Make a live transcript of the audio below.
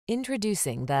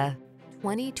Introducing the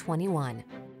 2021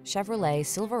 Chevrolet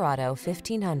Silverado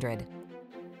 1500.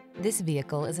 This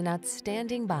vehicle is an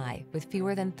outstanding buy with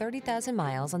fewer than 30,000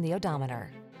 miles on the odometer.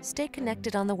 Stay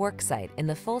connected on the worksite in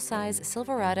the full-size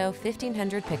Silverado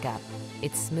 1500 pickup.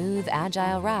 Its smooth,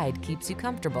 agile ride keeps you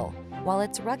comfortable, while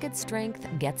its rugged strength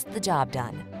gets the job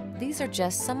done. These are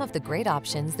just some of the great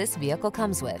options this vehicle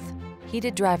comes with: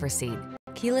 heated driver's seat,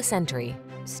 keyless entry,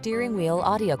 steering wheel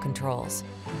audio controls,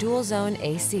 dual zone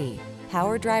AC,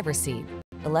 power driver's seat,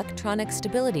 electronic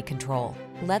stability control,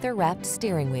 leather-wrapped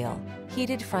steering wheel,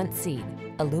 heated front seat,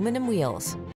 aluminum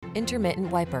wheels, intermittent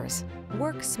wipers.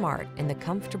 Work smart in the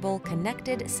comfortable,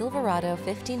 connected Silverado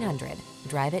 1500.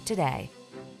 Drive it today.